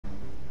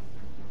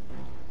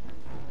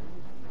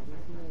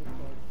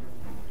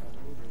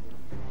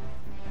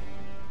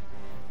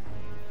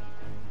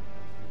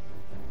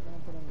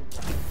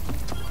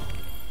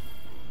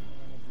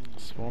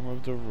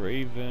of the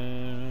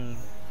Raven.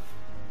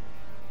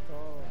 So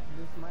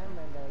this mine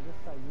band I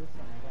just saw you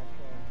some that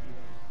the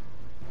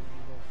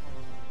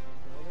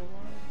other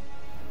one.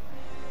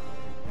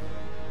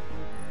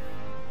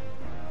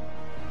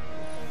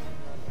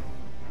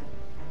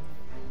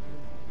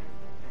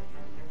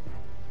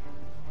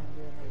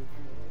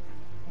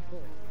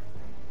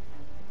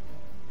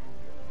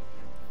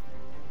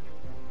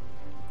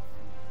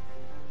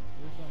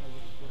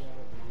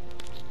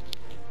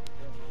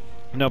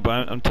 No,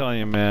 but I'm telling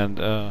you, man.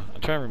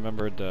 I'm trying to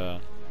remember the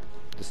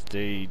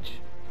stage.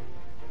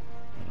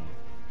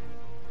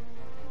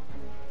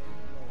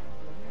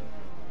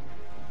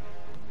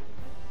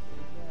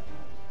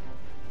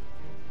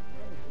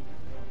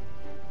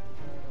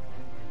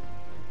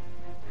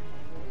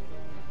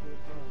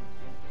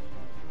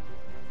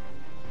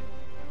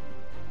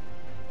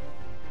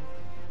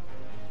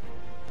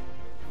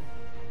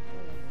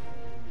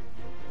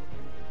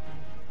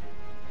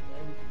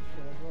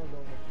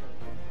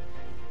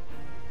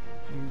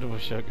 Double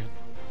shotgun.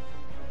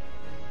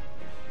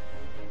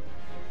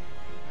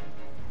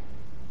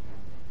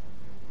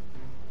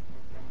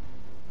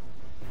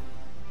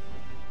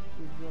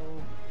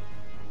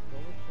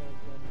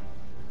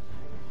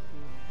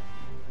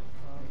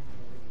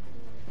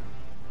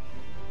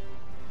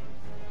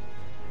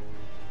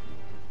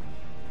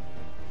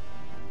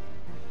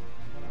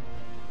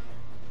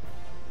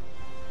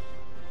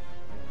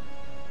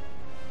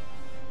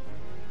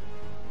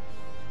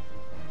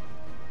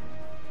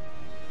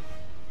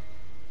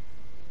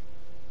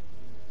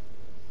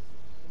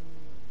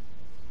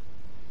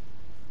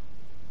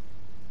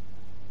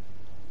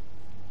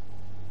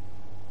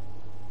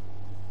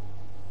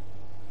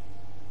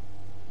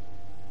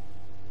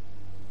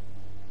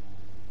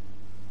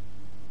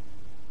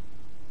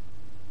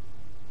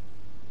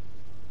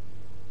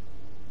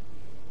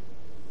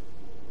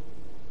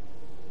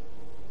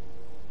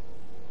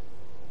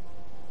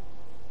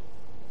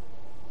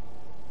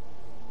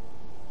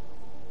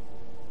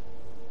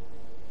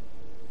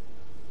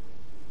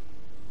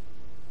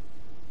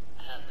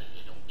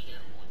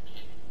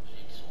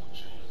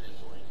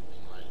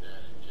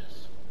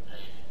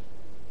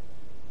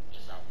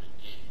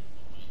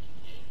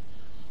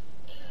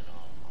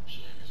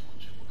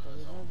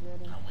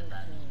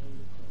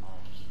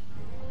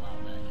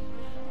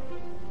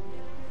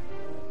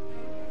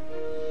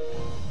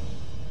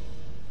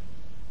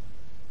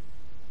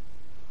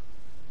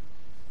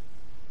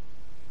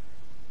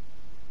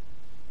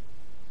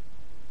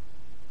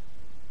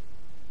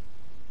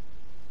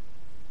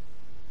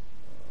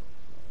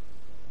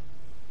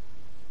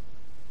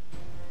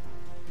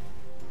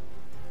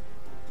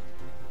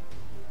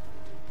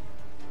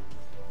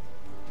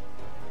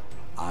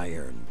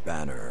 Iron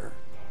Banner.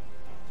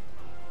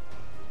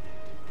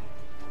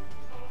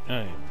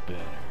 Iron Banner.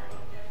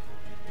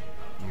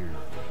 You're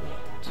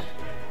fucked.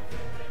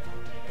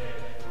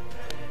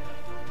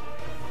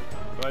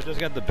 But I just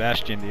got the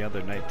Bastion the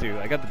other night too.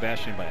 I got the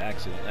Bastion by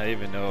accident. I didn't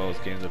even know I was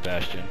getting the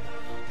Bastion.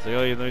 It's like,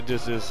 oh, you know,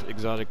 this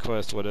exotic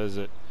quest. What is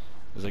it?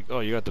 It's like,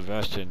 oh, you got the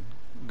Bastion.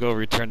 Go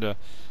return to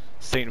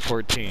Saint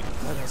 14.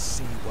 Let us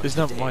see what It's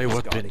not my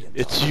weapon.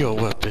 It's your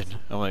weapon.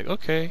 I'm like,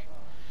 okay.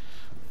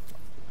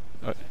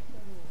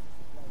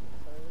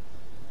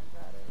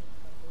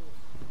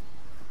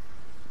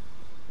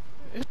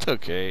 It's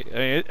okay. I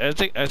mean,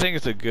 I think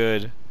it's a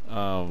good.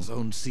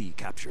 Zone C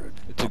captured.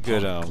 It's a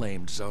good.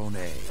 Claimed Zone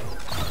A.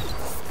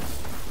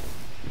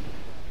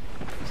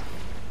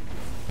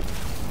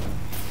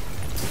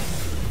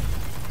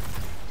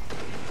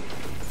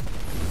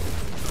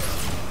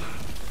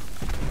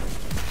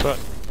 But.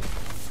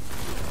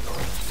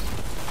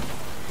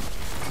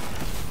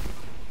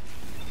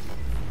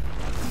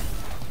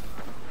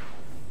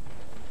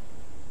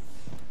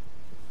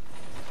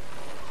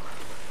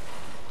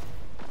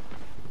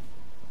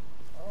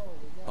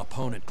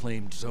 Opponent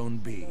claimed Zone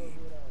B.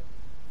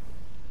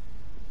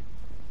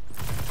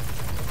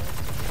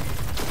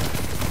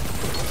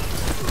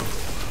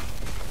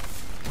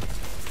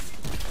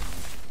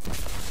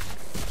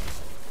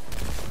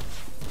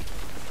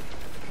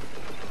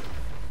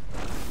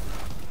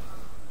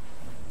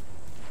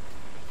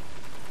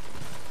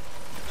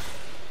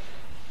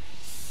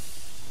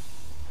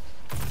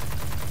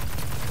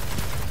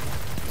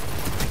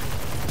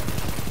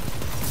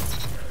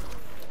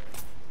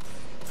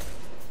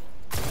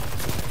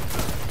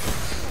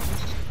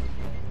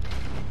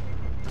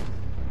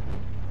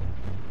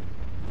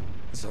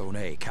 Zone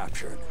A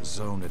captured.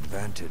 Zone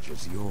advantage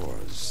is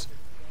yours.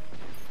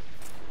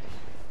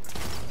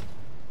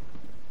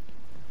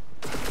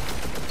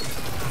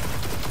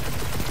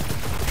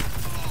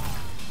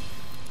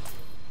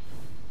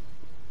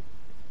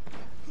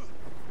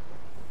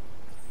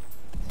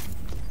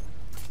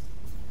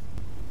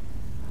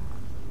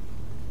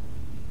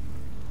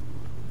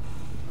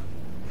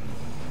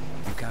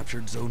 You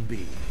captured Zone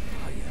B.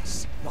 Ah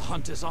yes, the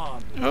hunt is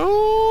on.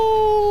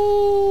 Oh!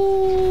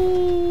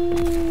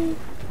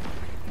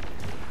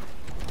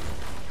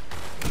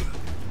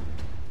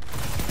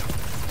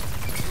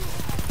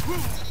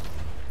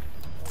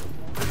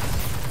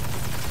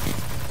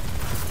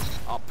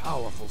 A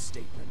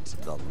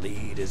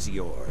is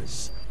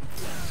yours.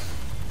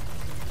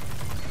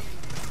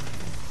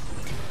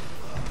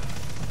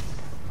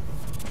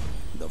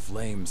 The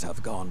flames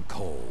have gone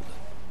cold.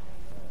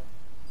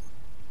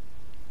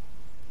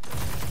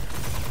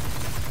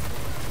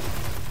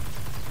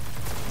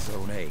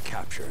 Zone A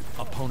captured.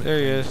 Opponent There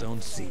he claims is.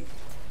 Zone C.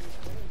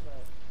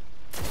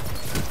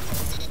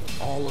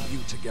 All of you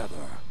together,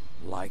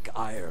 like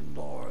Iron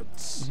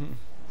Lords.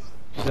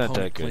 He's not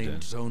that Opponent good. claimed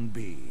Then. Zone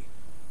B.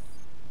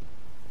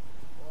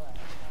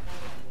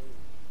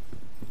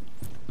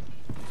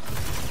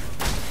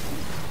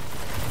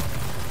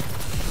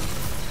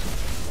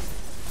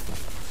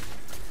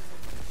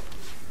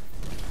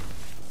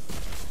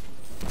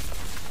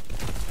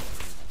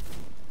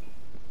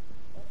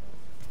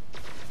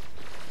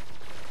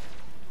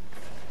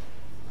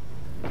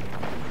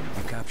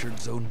 You captured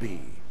Zone B.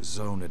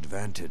 Zone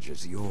advantage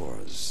is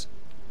yours.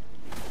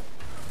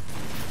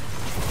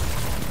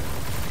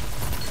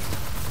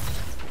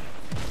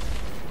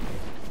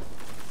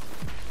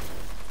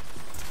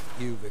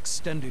 You've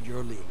extended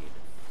your lead.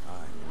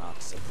 I'm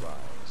not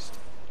surprised.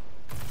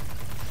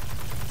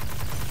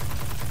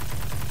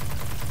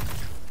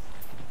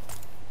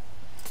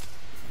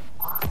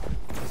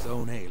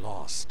 Zone A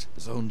lost.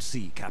 Zone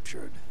C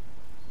captured.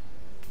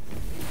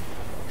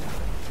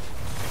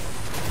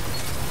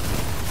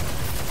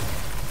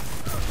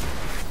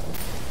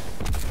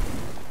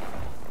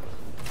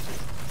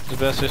 The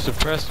bastard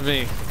suppressed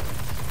me.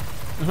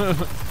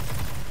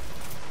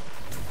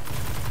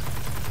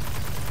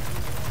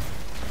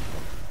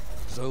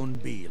 Zone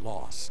B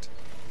lost.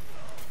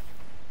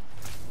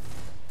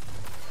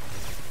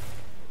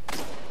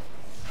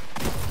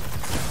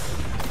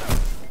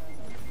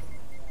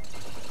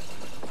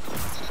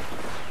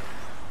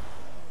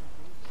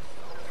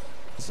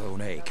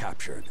 Zone A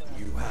captured.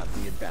 You have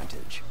the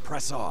advantage.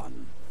 Press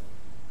on.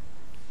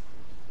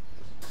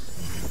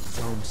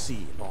 Zone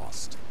C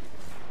lost.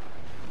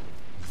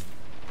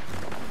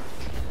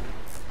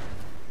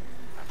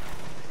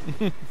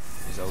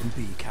 Zone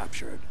B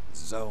captured.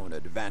 Zone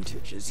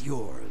advantage is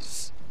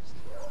yours.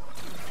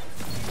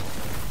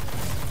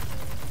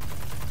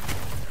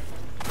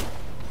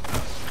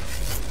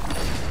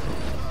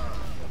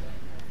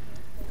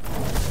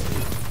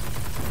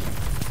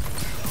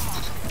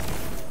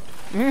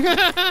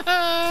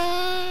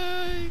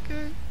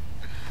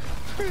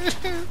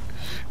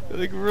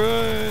 Like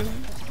run.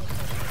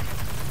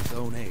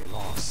 Zone A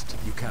lost.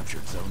 You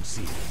captured Zone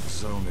C.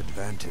 Zone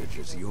advantage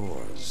is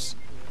yours.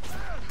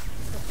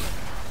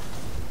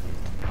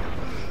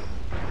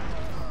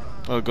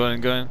 Oh,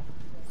 gun.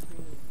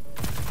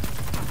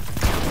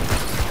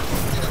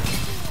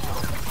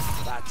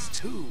 That's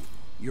two.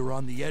 You're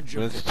on the edge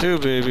of That's victory. two,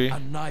 baby.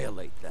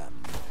 Annihilate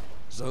them.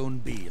 Zone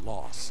B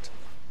lost.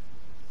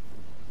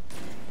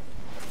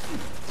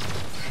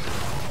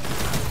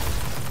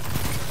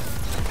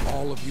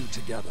 All of you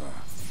together,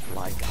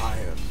 like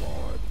Iron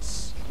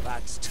Lords.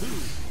 That's two.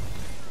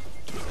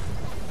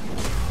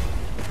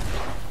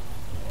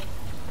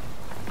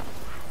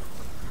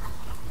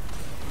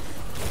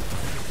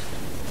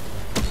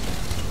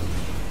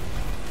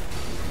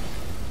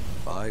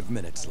 Five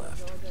minutes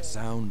left.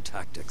 Sound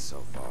tactics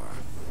so far.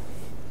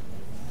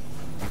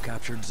 You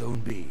captured Zone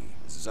B.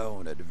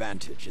 Zone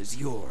advantage is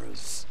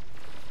yours.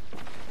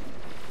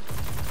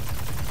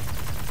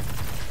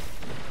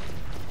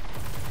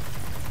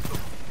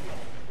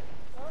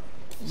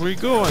 Where you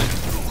going?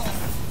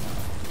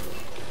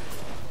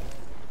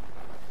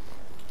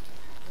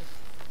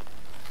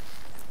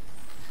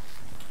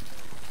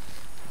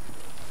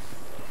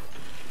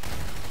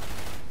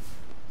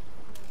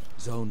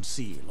 Zone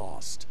C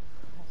lost.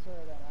 I swear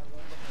that I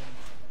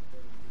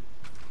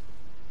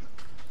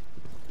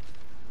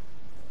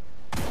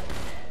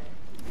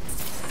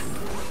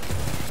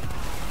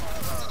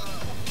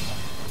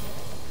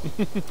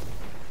love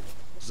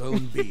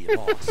Zone B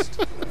lost.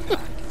 The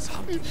pack is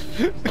hunting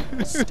you.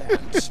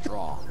 Stand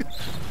strong.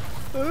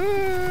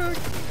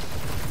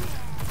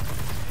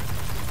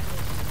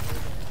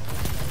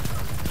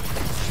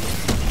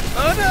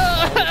 Oh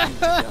no!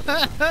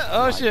 Together,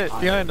 Oh like shit,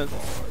 Iron behind us.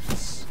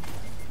 Lords.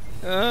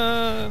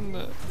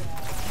 No.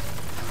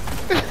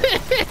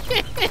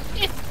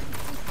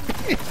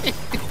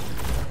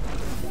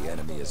 The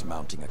enemy is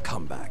mounting a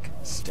comeback.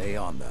 Stay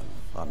on them.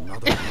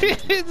 Another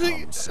It's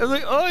like, I was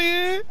like, oh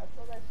yeah. I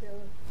thought that shit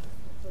was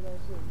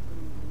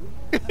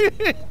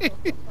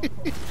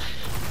pretty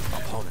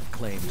Opponent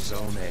claimed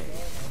Zone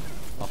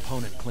A.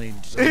 Opponent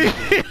claimed Zone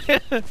B.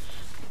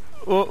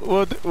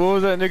 what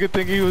was that nigga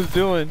think he was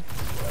doing?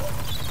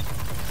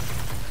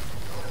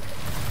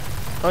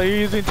 Oh, you're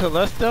using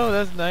Telesto?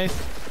 That's nice.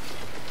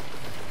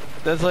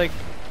 That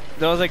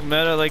was like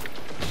meta like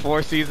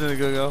 4 seasons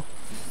ago.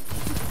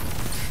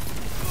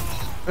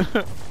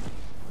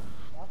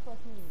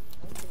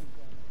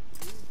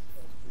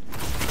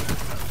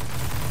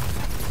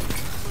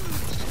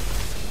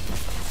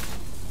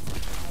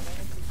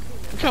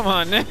 Come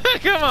on now.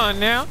 Come on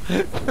now.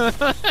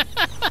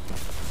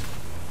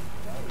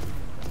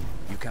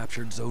 You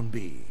captured Zone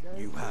B.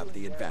 You have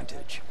the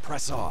advantage.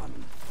 Press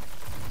on.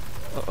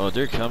 Oh,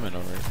 they're coming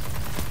already.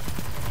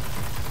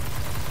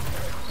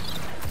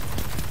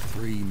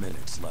 3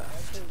 minutes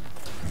left.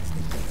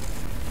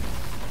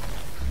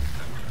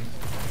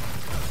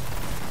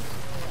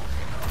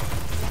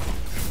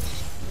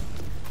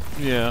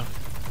 Yeah.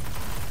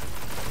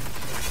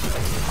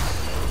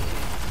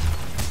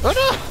 Oh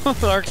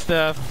no! Arc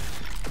staff.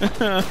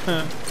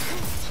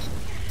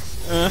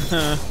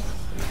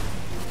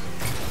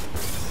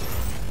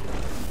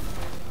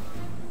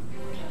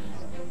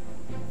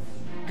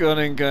 Gun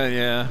and gun,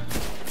 yeah.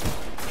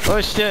 Oh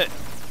shit!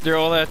 They're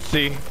all at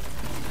sea.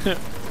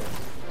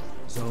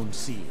 Zone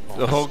C lost.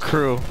 The whole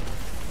crew.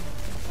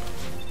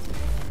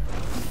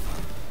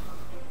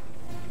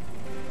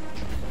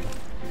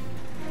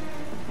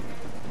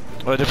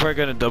 Oh, they're probably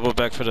gonna double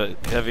back for the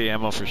heavy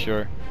ammo for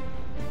sure.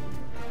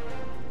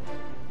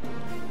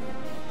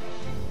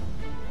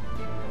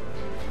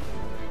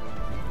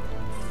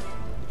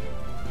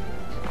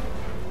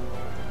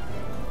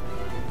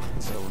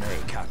 Zone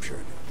A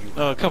captured. You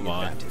Oh, have come the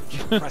on.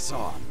 advantage. Press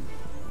on.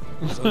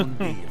 Zone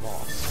B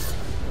lost.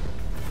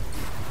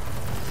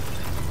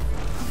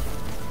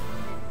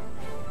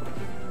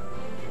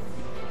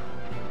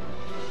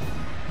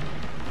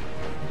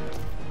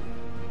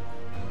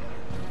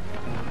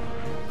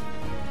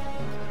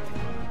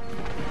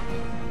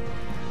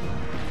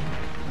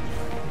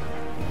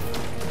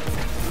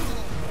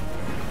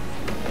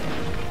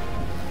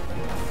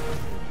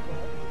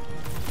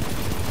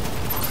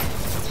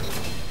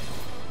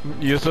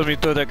 You saw me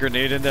throw that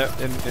grenade in that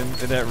in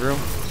that room.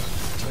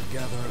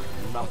 Together,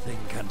 nothing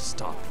can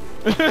stop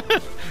you.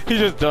 He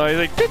just died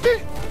like. "Tick,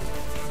 tick."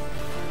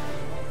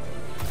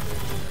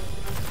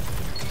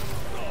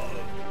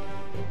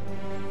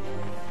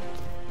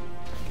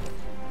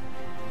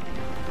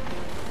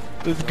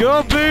 Let's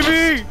go,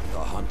 baby! The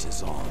hunt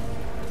is on.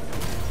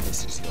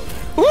 This is your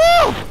end.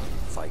 Woo!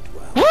 Fight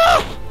well.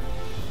 Woo!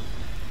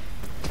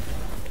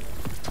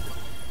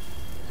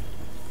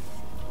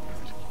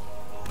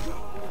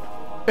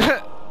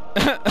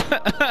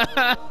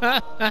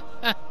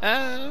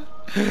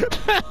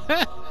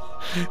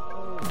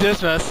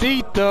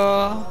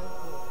 Despacito.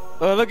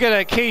 Oh, look at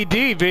that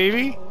KD,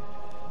 baby.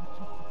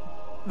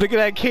 Look at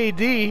that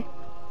KD. What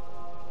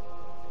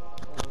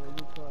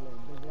do you call it?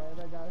 The guy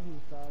that got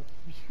his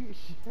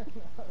fusion.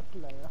 I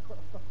was like,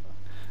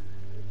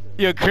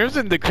 Yo,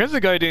 Crimson, the Crimson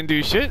guy didn't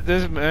do shit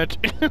this match.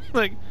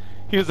 Like,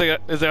 he was like,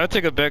 I'll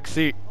take a back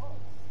seat.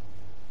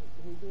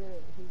 he did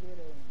it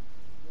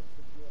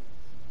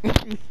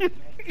just to kill us.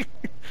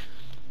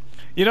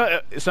 You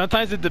know,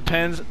 sometimes it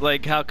depends,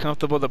 like, how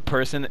comfortable the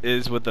person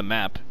is with the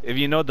map. If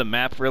you know the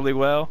map really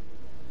well,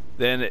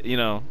 then, you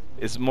know,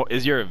 it's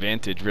your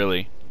advantage,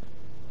 really.